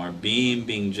beam, our beam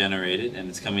being generated, and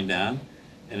it's coming down,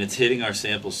 and it's hitting our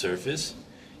sample surface,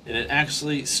 and it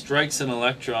actually strikes an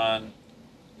electron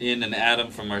in an atom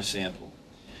from our sample,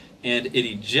 and it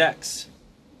ejects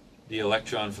the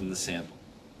electron from the sample.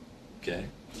 Okay,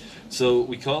 so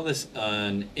we call this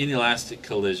an inelastic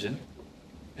collision,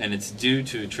 and it's due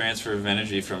to transfer of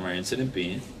energy from our incident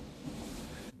beam.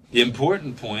 The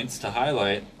important points to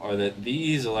highlight are that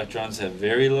these electrons have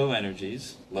very low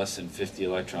energies, less than 50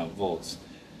 electron volts,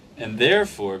 and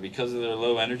therefore, because of their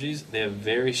low energies, they have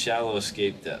very shallow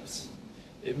escape depths.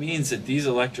 It means that these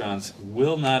electrons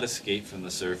will not escape from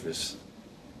the surface,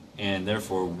 and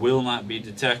therefore will not be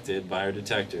detected by our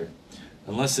detector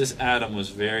unless this atom was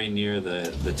very near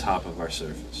the top of our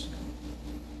surface.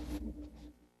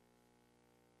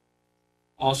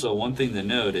 Also, one thing to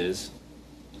note is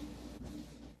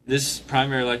this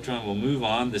primary electron will move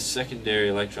on, this secondary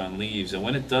electron leaves, and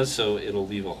when it does so, it'll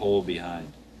leave a hole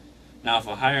behind. Now, if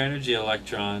a higher energy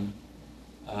electron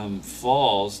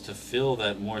falls to fill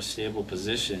that more stable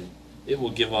position, it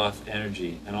will give off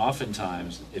energy, and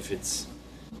oftentimes, if it's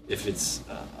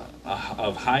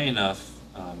of high enough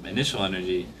initial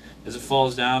energy, as it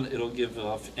falls down, it'll give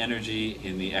off energy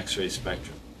in the X-ray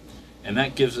spectrum. And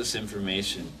that gives us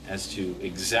information as to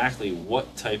exactly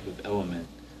what type of element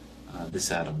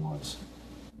this atom was.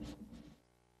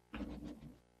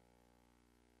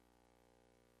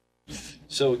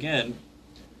 So again,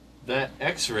 that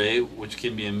X-ray, which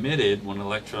can be emitted when an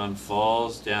electron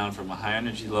falls down from a high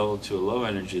energy level to a low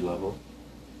energy level,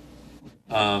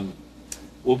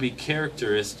 will be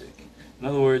characteristic. In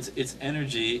other words, its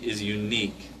energy is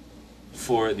unique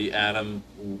for the atom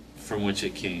from which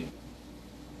it came.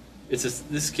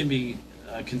 This can be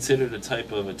considered a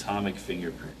type of atomic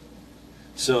fingerprint.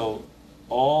 So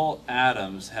all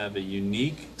atoms have a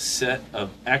unique set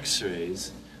of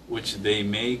X-rays which they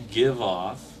may give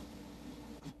off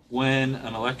when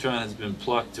an electron has been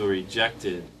plucked or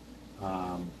ejected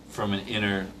from an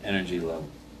inner energy level.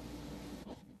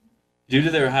 Due to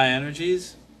their high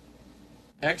energies,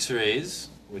 X-rays,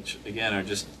 which again are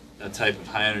just a type of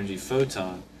high energy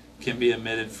photon, can be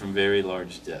emitted from very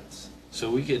large depths. So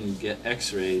we can get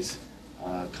X-rays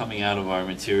coming out of our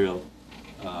material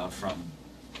from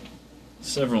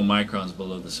several microns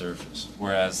below the surface,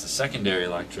 whereas the secondary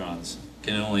electrons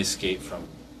can only escape from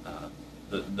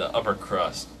the upper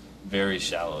crust, very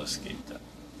shallow escape depth.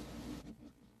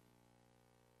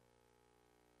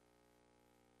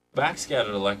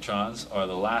 Backscattered electrons are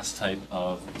the last type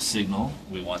of signal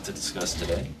we want to discuss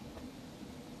today.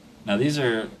 Now these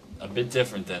are a bit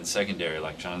different than secondary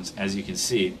electrons. As you can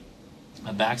see,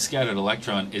 a backscattered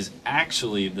electron is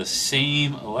actually the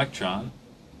same electron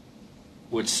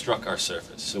which struck our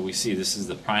surface. So we see this is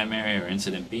the primary or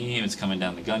incident beam. It's coming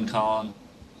down the gun column.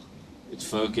 It's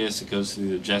focused. It goes through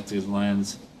the objective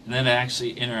lens. And then it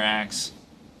actually interacts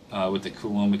with the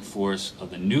coulombic force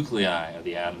of the nuclei of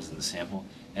the atoms in the sample.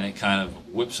 And it kind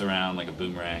of whips around like a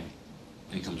boomerang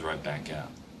and comes right back out.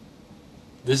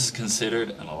 This is considered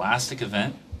an elastic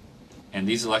event. And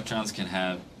these electrons can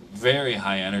have very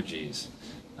high energies,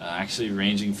 actually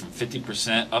ranging from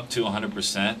 50% up to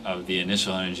 100% of the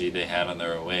initial energy they had on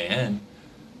their way in,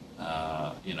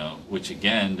 which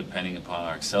again, depending upon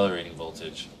our accelerating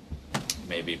voltage,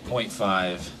 may be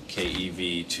 0.5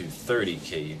 keV to 30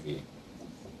 keV.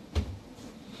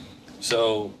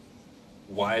 So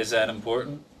why is that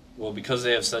important? Well, because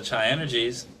they have such high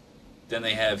energies, then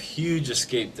they have huge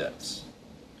escape depths,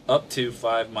 up to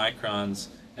 5 microns,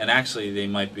 and actually they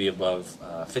might be above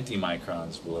 50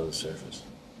 microns below the surface.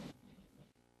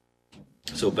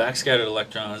 So backscattered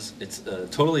electrons, it's a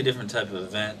totally different type of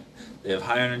event. They have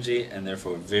high energy and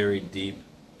therefore very deep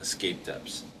escape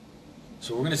depths.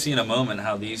 So we're going to see in a moment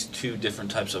how these two different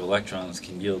types of electrons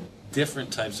can yield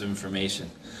different types of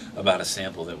information about a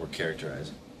sample that we're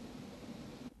characterizing.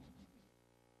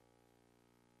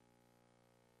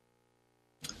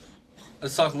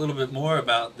 Let's talk a little bit more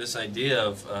about this idea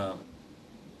of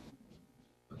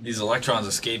these electrons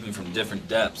escaping from different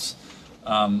depths.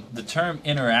 The term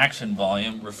interaction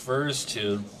volume refers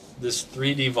to this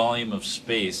 3D volume of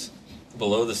space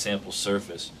below the sample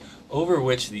surface over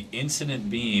which the incident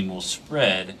beam will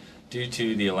spread due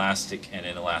to the elastic and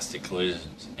inelastic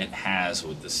collisions it has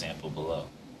with the sample below.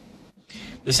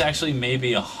 This actually may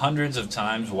be hundreds of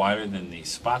times wider than the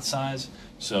spot size,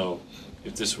 so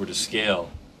if this were to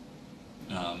scale,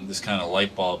 this kind of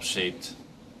light bulb shaped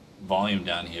volume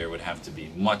down here would have to be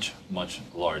much, much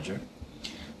larger.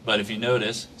 But if you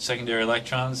notice, secondary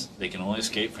electrons, they can only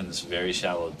escape from this very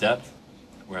shallow depth,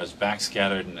 whereas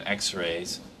backscattered and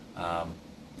X-rays,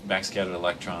 backscattered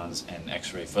electrons and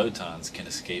X-ray photons can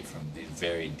escape from these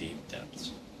very deep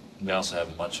depths. They also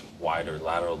have much wider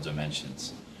lateral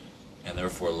dimensions and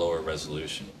therefore lower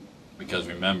resolution. Because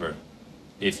remember,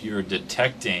 if you're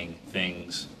detecting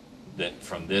things that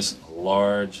from this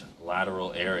large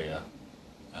lateral area,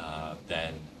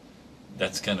 then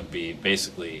that's going to be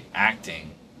basically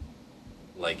acting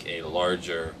like a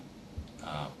larger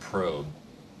probe.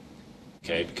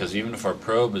 Okay, because even if our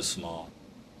probe is small,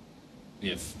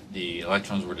 if the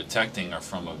electrons we're detecting are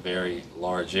from a very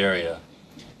large area,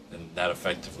 then that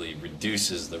effectively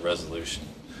reduces the resolution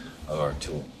of our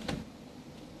tool.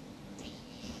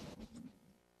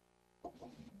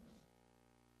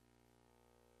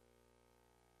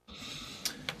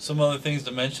 Some other things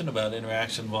to mention about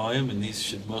interaction volume, and these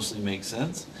should mostly make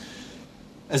sense.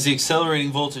 As the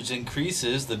accelerating voltage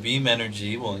increases, the beam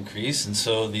energy will increase, and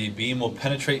so the beam will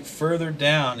penetrate further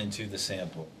down into the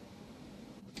sample.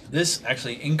 This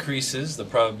actually increases the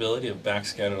probability of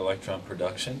backscattered electron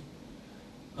production,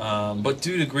 but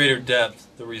due to greater depth,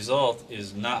 the result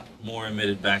is not more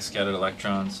emitted backscattered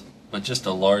electrons, but just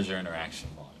a larger interaction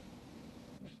volume.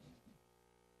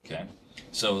 Okay,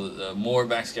 so more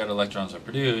backscattered electrons are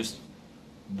produced,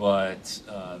 but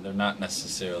they're not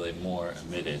necessarily more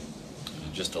emitted,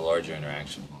 just a larger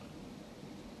interaction volume.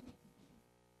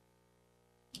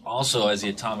 Also, as the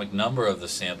atomic number of the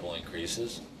sample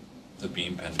increases, the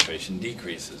beam penetration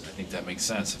decreases. I think that makes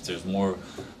sense. If there's more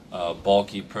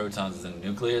bulky protons in the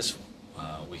nucleus,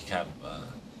 we have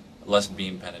less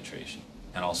beam penetration,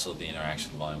 and also the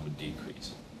interaction volume would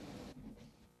decrease.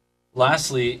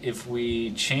 Lastly, if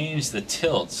we change the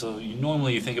tilt, so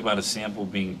normally you think about a sample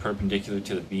being perpendicular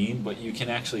to the beam, but you can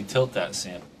actually tilt that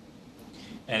sample.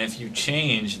 And if you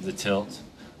change the tilt,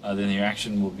 then the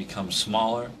reaction will become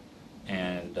smaller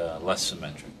and less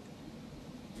symmetric.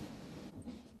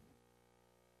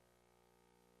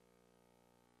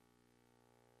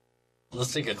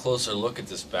 Let's take a closer look at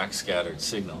this backscattered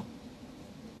signal.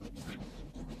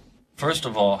 First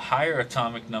of all, higher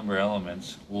atomic number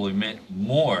elements will emit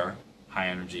more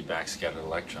high-energy backscattered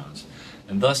electrons,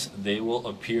 and thus they will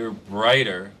appear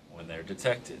brighter when they're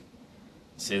detected.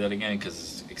 I'll say that again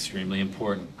because it's extremely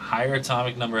important. Higher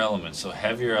atomic number elements, so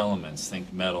heavier elements,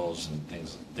 think metals and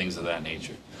things of that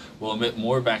nature, will emit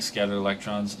more backscattered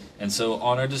electrons, and so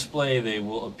on our display they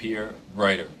will appear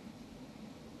brighter.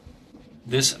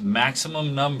 This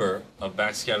maximum number of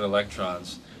backscattered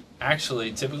electrons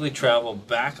actually typically travel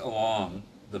back along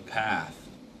the path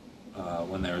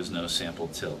when there is no sample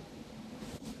tilt.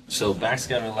 So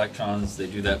backscattered electrons, they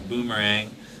do that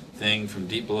boomerang thing from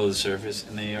deep below the surface,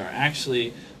 and they are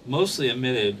actually mostly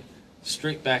emitted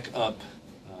straight back up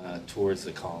towards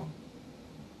the column.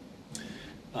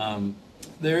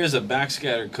 There is a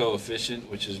backscatter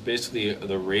coefficient, which is basically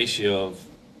the ratio of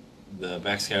the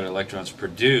backscattered electrons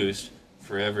produced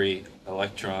for every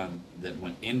electron that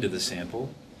went into the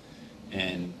sample,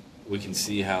 and we can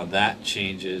see how that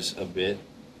changes a bit,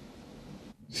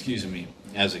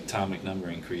 as atomic number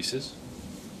increases.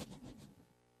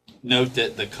 Note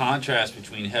that the contrast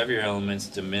between heavier elements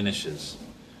diminishes.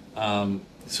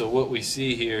 So what we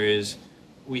see here is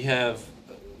we have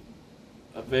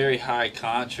a very high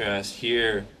contrast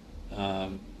here,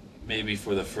 maybe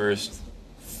for the first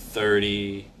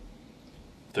 30,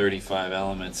 35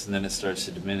 elements, and then it starts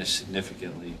to diminish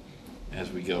significantly as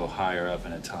we go higher up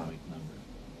in atomic number.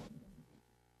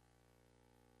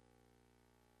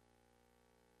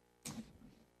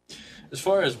 As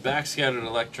far as backscattered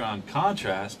electron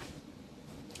contrast,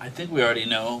 I think we already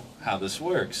know how this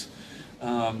works.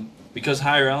 Because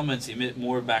higher elements emit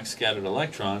more backscattered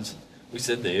electrons, we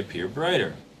said they appear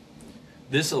brighter.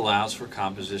 This allows for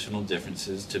compositional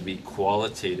differences to be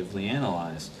qualitatively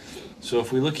analyzed. So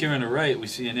if we look here on the right, we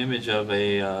see an image of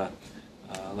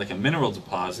like a mineral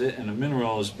deposit, and a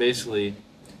mineral is basically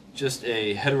just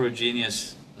a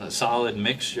heterogeneous solid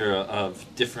mixture of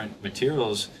different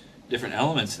materials, different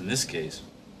elements in this case.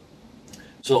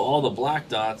 So all the black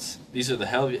dots, these are the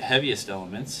heaviest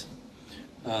elements.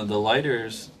 The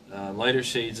lighter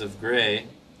shades of gray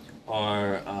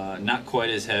are not quite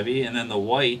as heavy, and then the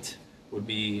white would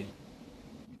be,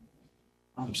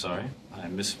 I'm sorry, I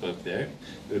misspoke there.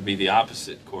 It would be the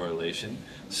opposite correlation.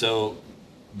 So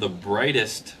the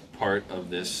brightest part of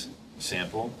this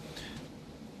sample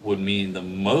would mean the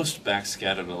most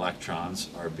backscattered electrons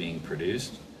are being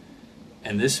produced,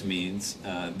 and this means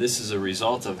this is a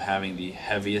result of having the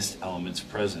heaviest elements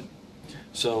present.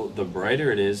 So the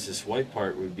brighter it is, this white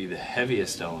part would be the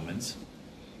heaviest elements.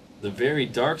 The very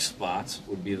dark spots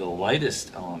would be the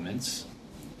lightest elements,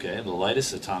 okay, the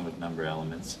lightest atomic number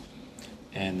elements,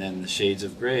 and then the shades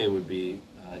of gray would be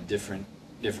different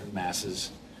masses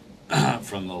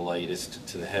from the lightest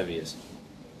to the heaviest.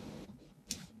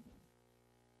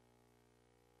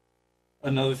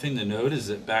 Another thing to note is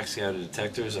that backscatter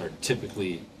detectors are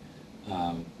typically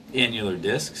annular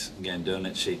discs, again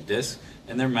donut-shaped discs,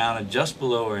 and they're mounted just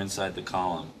below or inside the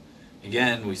column.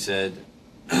 Again, we said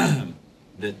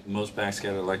that most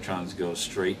backscatter electrons go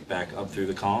straight back up through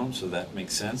the column, so that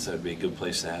makes sense. That would be a good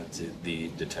place to have the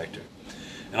detector.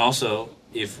 And also,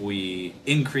 if we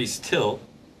increase tilt,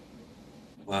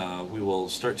 we will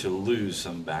start to lose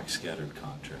some backscattered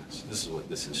contrast. This is what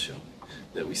this is showing,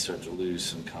 that we start to lose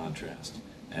some contrast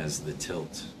as the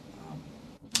tilt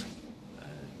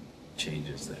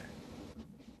changes there.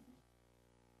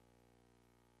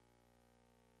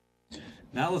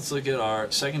 Now let's look at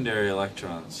our secondary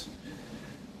electrons.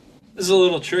 This is a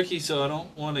little tricky, so I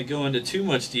don't want to go into too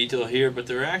much detail here, but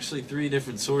there are actually three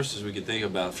different sources we could think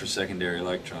about for secondary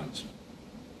electrons.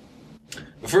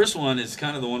 The first one is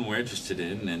kind of the one we're interested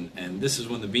in, and this is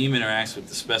when the beam interacts with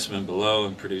the specimen below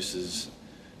and produces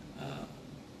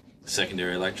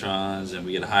secondary electrons, and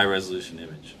we get a high resolution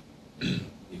image.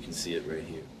 You can see it right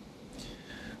here.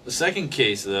 The second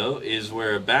case, though, is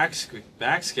where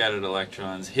backscattered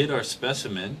electrons hit our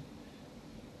specimen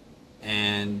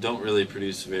and don't really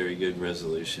produce very good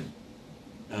resolution.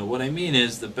 What I mean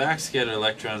is the backscattered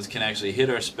electrons can actually hit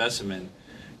our specimen,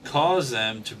 cause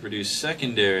them to produce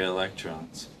secondary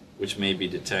electrons, which may be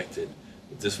detected.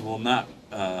 But this will not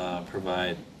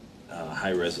provide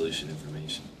high-resolution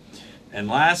information. And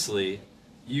lastly,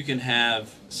 you can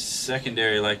have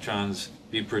secondary electrons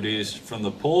be produced from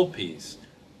the pole piece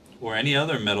or any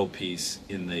other metal piece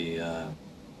in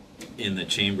the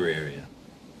chamber area.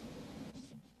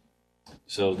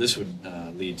 So this would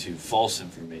lead to false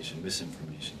information,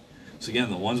 misinformation. So again,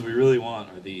 the ones we really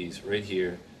want are these right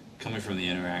here, coming from the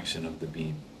interaction of the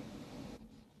beam.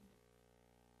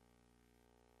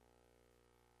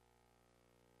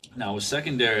 Now with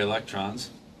secondary electrons,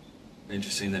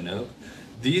 interesting to note,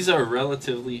 these are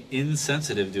relatively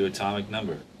insensitive to atomic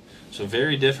number. So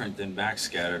very different than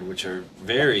backscattered, which are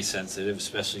very sensitive,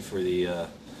 especially for the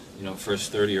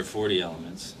first 30 or 40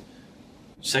 elements.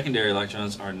 Secondary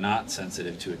electrons are not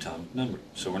sensitive to atomic number,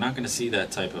 so we're not going to see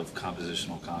that type of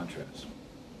compositional contrast.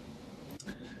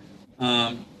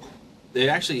 They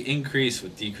actually increase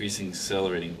with decreasing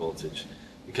accelerating voltage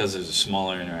because there's a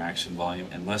smaller interaction volume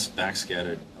and less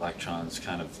backscattered electrons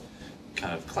kind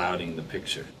of clouding the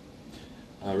picture.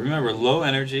 Remember, low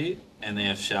energy and they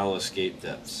have shallow escape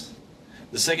depths.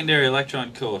 The secondary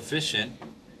electron coefficient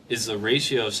is the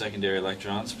ratio of secondary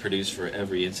electrons produced for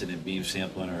every incident beam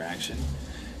sample interaction.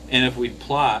 And if we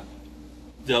plot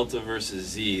delta versus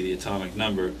z, the atomic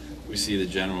number, we see the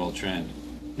general trend.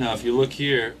 Now if you look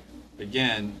here,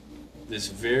 again, this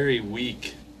very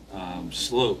weak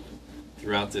slope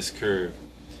throughout this curve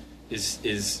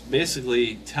is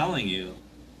basically telling you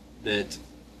that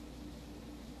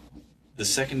the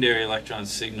secondary electron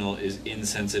signal is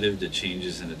insensitive to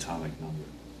changes in atomic number.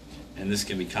 And this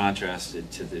can be contrasted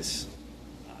to this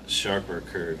sharper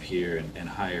curve here and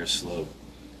higher slope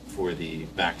for the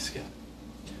backscatter.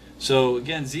 So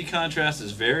again, Z contrast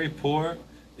is very poor.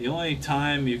 The only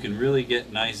time you can really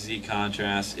get nice Z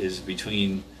contrast is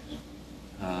between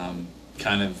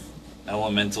kind of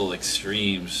elemental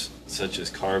extremes such as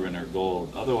carbon or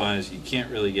gold. Otherwise, you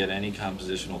can't really get any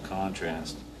compositional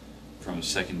contrast from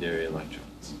secondary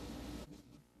electrons.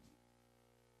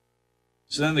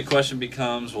 So then the question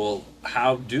becomes, well,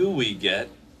 how do we get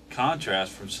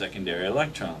contrast from secondary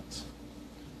electrons?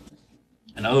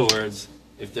 In other words,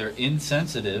 if they're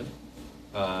insensitive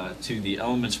to the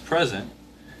elements present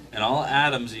and all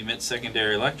atoms emit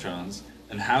secondary electrons,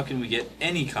 then how can we get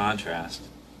any contrast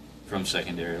from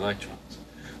secondary electrons?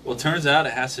 Well, it turns out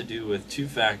it has to do with two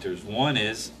factors. One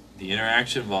is the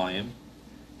interaction volume,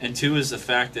 and two is the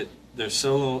fact that they're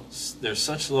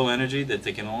such low energy that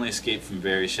they can only escape from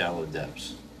very shallow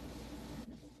depths.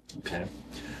 Okay,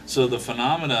 so the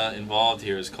phenomena involved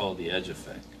here is called the edge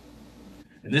effect.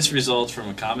 And this results from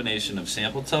a combination of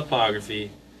sample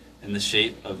topography and the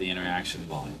shape of the interaction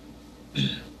volume.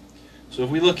 So if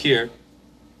we look here,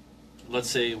 let's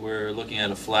say we're looking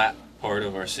at a flat part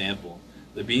of our sample.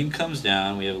 The beam comes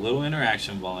down, we have a little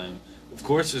interaction volume. Of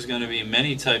course, there's going to be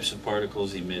many types of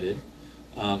particles emitted.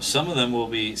 Some of them will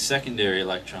be secondary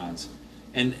electrons.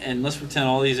 And let's pretend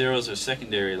all these arrows are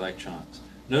secondary electrons.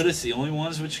 Notice the only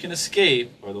ones which can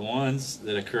escape are the ones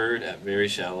that occurred at very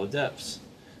shallow depths.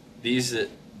 These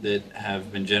that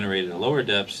have been generated at lower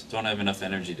depths don't have enough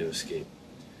energy to escape.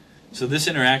 So this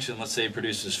interaction, let's say,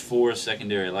 produces 4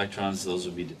 secondary electrons. Those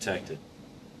will be detected.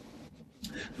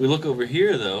 If we look over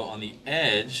here, though, on the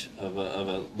edge of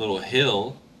a little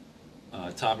hill,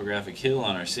 topographic hill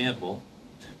on our sample,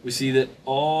 we see that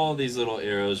all these little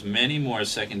arrows, many more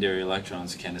secondary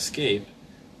electrons can escape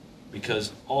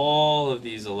because all of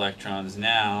these electrons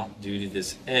now, due to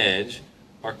this edge,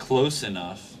 are close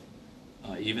enough.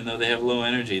 Even though they have low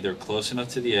energy, they're close enough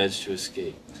to the edge to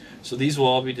escape. So these will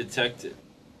all be detected.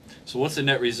 So what's the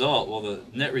net result? Well, the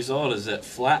net result is that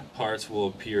flat parts will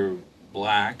appear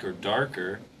black or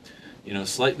darker,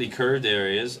 slightly curved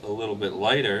areas a little bit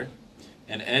lighter,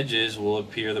 and edges will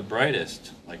appear the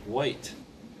brightest, like white.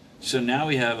 So now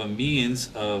we have a means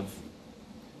of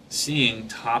seeing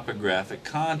topographic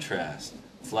contrast.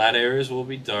 Flat areas will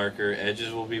be darker,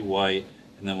 edges will be white,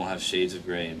 and then we'll have shades of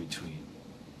gray in between.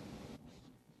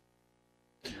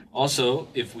 Also,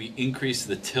 if we increase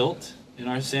the tilt in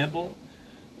our sample,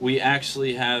 we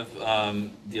actually have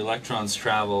the electrons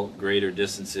travel greater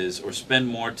distances or spend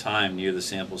more time near the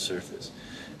sample surface.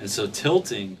 And so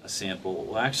tilting a sample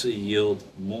will actually yield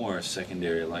more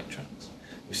secondary electrons.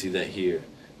 We see that here.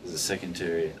 The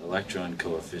secondary electron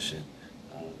coefficient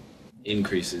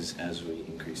increases as we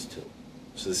increase tilt.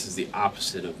 So this is the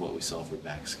opposite of what we saw for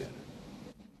backscatter.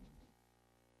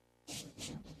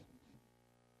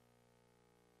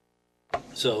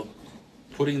 So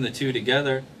putting the two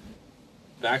together,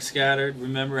 backscattered,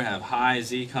 remember, have high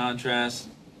Z contrast,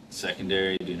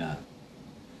 secondary do not.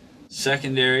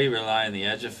 Secondary rely on the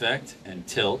edge effect and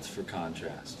tilt for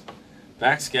contrast.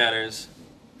 Backscatters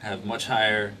have much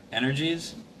higher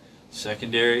energies.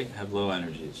 Secondary have low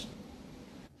energies.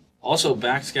 Also,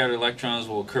 backscattered electrons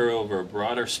will occur over a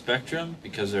broader spectrum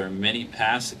because there are many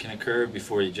paths that can occur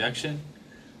before ejection.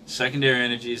 Secondary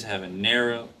energies have a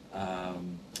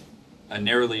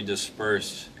narrowly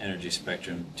dispersed energy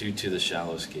spectrum due to the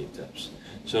shallow escape depths.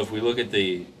 So if we look at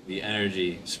the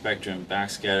energy spectrum,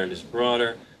 backscattered is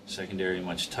broader, secondary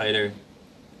much tighter.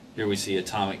 Here we see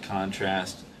atomic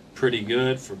contrast pretty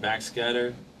good for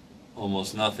backscatter,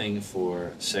 almost nothing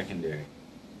for secondary.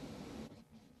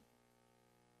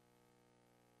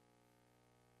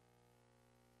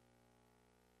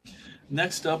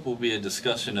 Next up will be a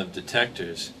discussion of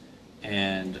detectors,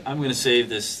 and I'm going to save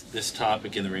this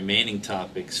topic and the remaining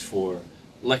topics for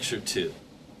Lecture 2.